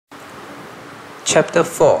Chapter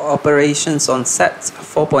 4 Operations on Sets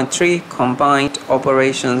 4.3 Combined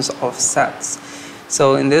Operations of Sets.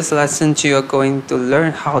 So in this lesson you are going to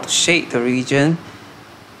learn how to shade the region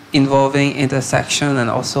involving intersection and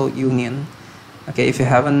also union. Okay, if you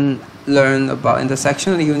haven't learned about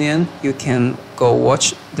intersection and union, you can go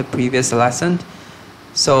watch the previous lesson.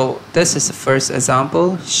 So this is the first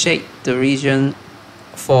example. Shade the region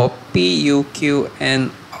for P, U, Q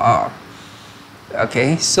and R.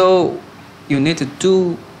 Okay, so you need to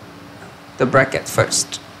do the bracket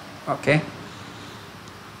first, okay,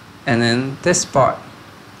 and then this part.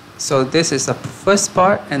 So this is the first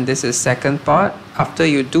part and this is second part. After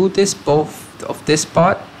you do this, both of this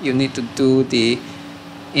part, you need to do the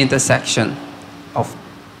intersection of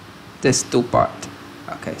this two part.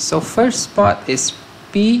 Okay, so first part is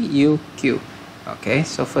P, U, Q. Okay,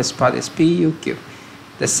 so first part is P, U, Q.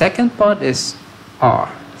 The second part is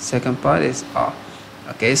R. Second part is R.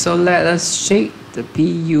 Okay, so let us shade the P,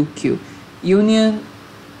 U, Q. Union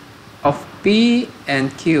of P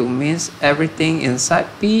and Q means everything inside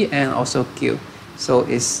P and also Q. So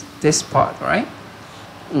it's this part, right?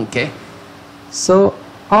 Okay, so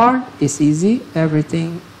R is easy,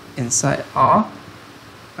 everything inside R.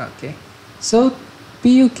 Okay, so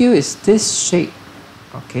P, U, Q is this shape,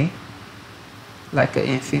 okay, like an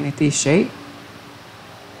infinity shape.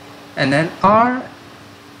 And then R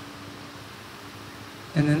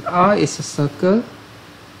is a circle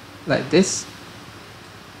like this.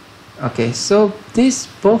 Okay, so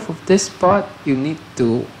both of this part, you need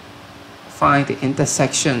to find the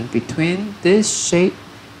intersection between this shape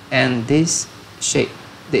and this shape.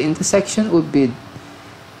 The intersection would be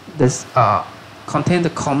this contain the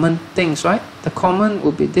common things, right? The common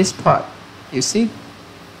would be this part. You see,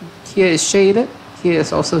 here is shaded, here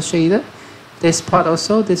is also shaded. This part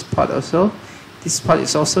also, this part also. This part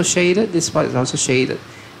is also shaded, this part is also shaded.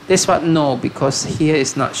 This part no, because here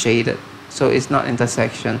is not shaded, so it's not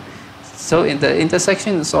intersection. So in the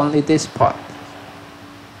intersection is only this part.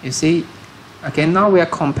 You see? Okay, now we are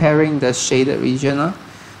comparing the shaded region.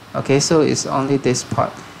 Okay, so it's only this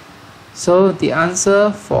part. So the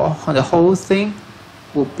answer for the whole thing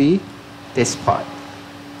would be this part.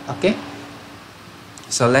 Okay?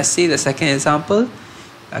 So let's see the second example.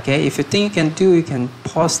 Okay, if you think you can do, you can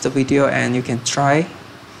pause the video and you can try.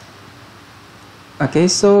 Okay,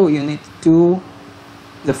 so you need to do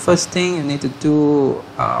the first thing, you need to do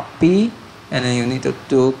P, and then you need to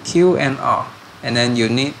do Q and R, and then you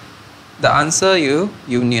need the answer,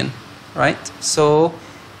 union, right? So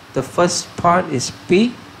the first part is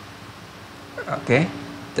P. Okay,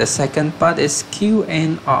 the second part is Q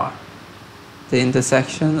and R, the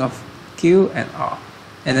intersection of Q and R.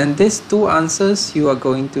 And then these two answers you are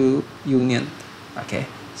going to union. Okay,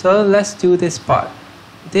 so let's do this part.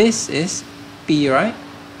 This is P, right?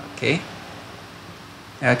 Okay.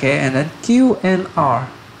 Okay, and then Q and R.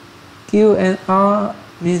 Q and R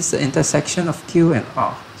means the intersection of Q and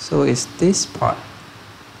R. So it's this part.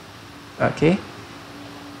 Okay.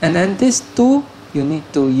 And then these two, you need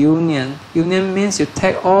to union. Union means you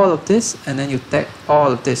take all of this and then you take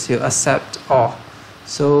all of this. You accept all.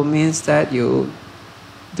 So means that you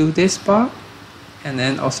do this part and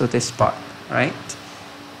then also this part, right?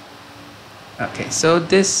 Okay, so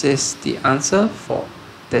this is the answer for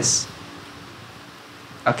this.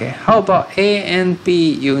 Okay, how about A and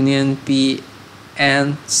B union B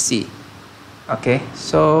and C? Okay,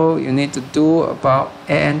 so you need to do about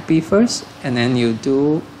A and B first, and then you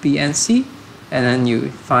do B and C, and then you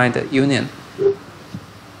find the union.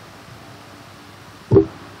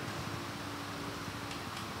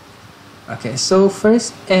 Okay, so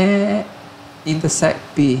first A intersect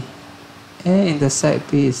B. A intersect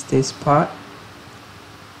B is this part.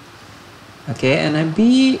 Okay, and then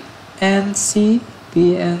B and C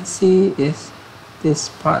is this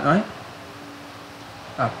part, right?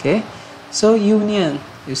 Okay, so union,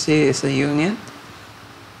 you see it's a union.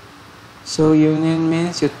 So union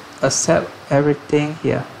means you accept everything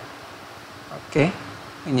here. Okay,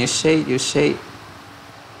 when you shade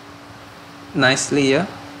nicely here.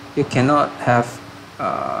 You cannot have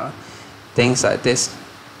things like this.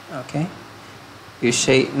 Okay, you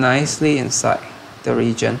shade nicely inside the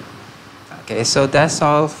region. Okay, so that's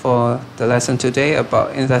all for the lesson today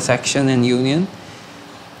about intersection and union.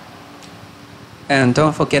 And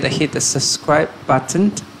don't forget to hit the subscribe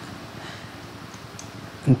button.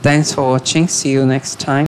 And thanks for watching. See you next time.